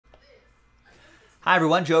Hi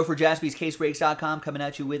everyone, Joe for JaspysCaseBreaks.com coming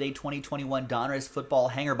at you with a 2021 Donruss football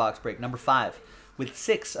hanger box break, number 5, with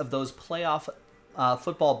 6 of those playoff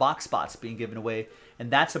football box spots being given away.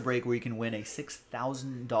 And that's a break where you can win a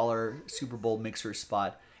 $6,000 Super Bowl mixer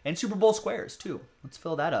spot and Super Bowl squares too. Let's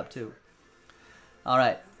fill that up too. All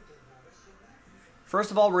right.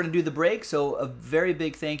 First of all, we're going to do the break, so a very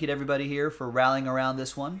big thank you to everybody here for rallying around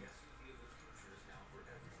this one.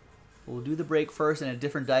 We'll do the break first and a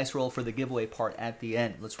different dice roll for the giveaway part at the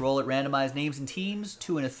end. Let's roll it. Randomized names and teams.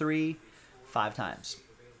 2 and a 3. 5 times.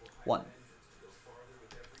 1,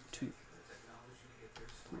 2,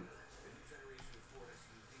 3.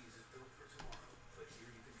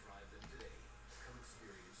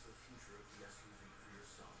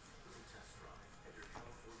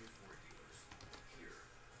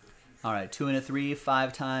 All right, 2 and a 3.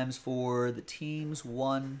 5 times for the teams.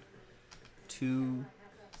 1, 2,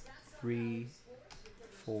 3,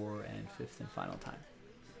 4, and 5th and final time.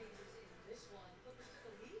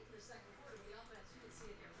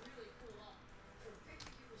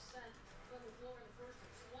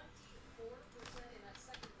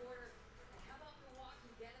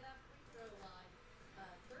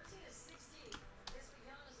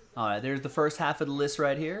 All right, there's the first half of the list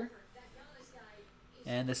right here.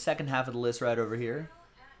 And the second half of the list right over here.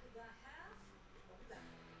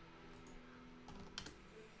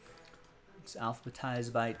 It's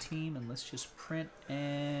alphabetized by team, and let's just print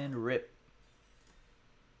and rip.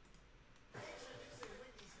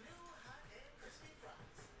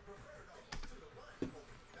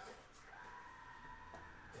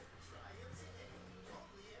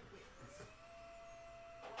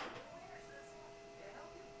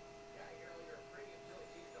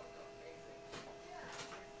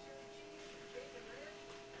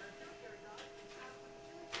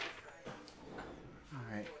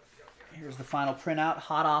 Here's the final printout,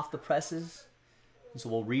 hot off the presses. So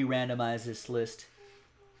we'll re-randomize this list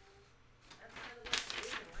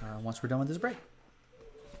once we're done with this break.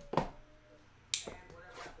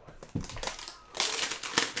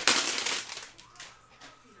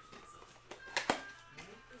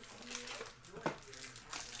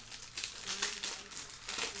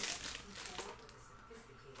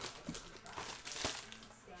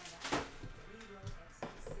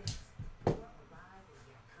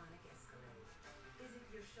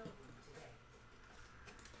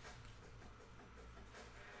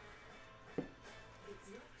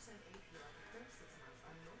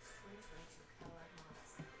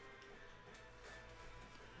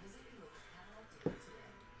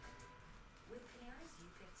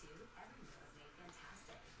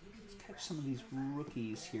 Catch some of these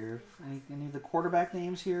rookies here. Any of the quarterback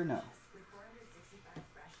names here? No.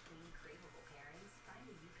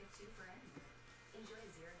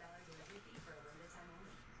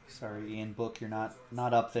 Sorry, Ian Book, you're not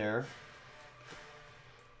up there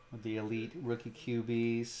with the elite rookie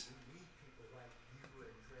QBs.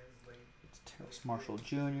 It's Terrace Marshall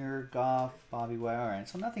Jr., Goff, Bobby White. All right,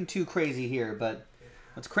 so nothing too crazy here, but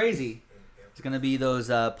what's crazy is going to be those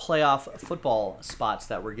playoff football spots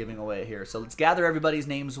that we're giving away here. So let's gather everybody's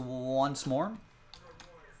names once more. And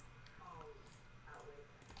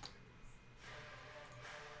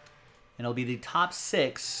it'll be the top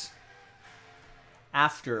 6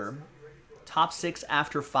 after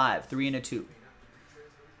 5, 3 and a 2.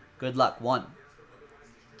 Good luck. 1,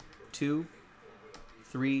 2,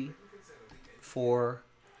 3, 4,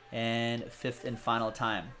 and 5th and final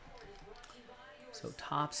time. So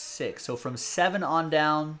top 6. So from 7 on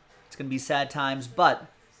down, it's going to be sad times. But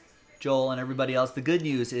Joel and everybody else, the good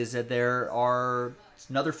news is that it's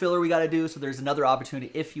another filler we got to do. So there's another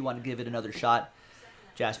opportunity if you want to give it another shot.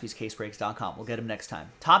 JaspysCaseBreaks.com. We'll get them next time.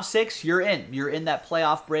 Top 6, you're in. You're in that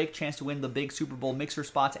playoff break. Chance to win the big Super Bowl mixer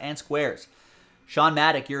spots and squares. Sean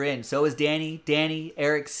Maddock, you're in. So is Danny,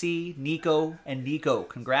 Eric C., Nico, and Nico.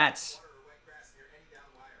 Congrats.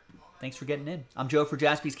 Thanks for getting in. I'm Joe for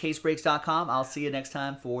JaspysCaseBreaks.com. I'll see you next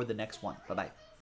time for the next one. Bye-bye.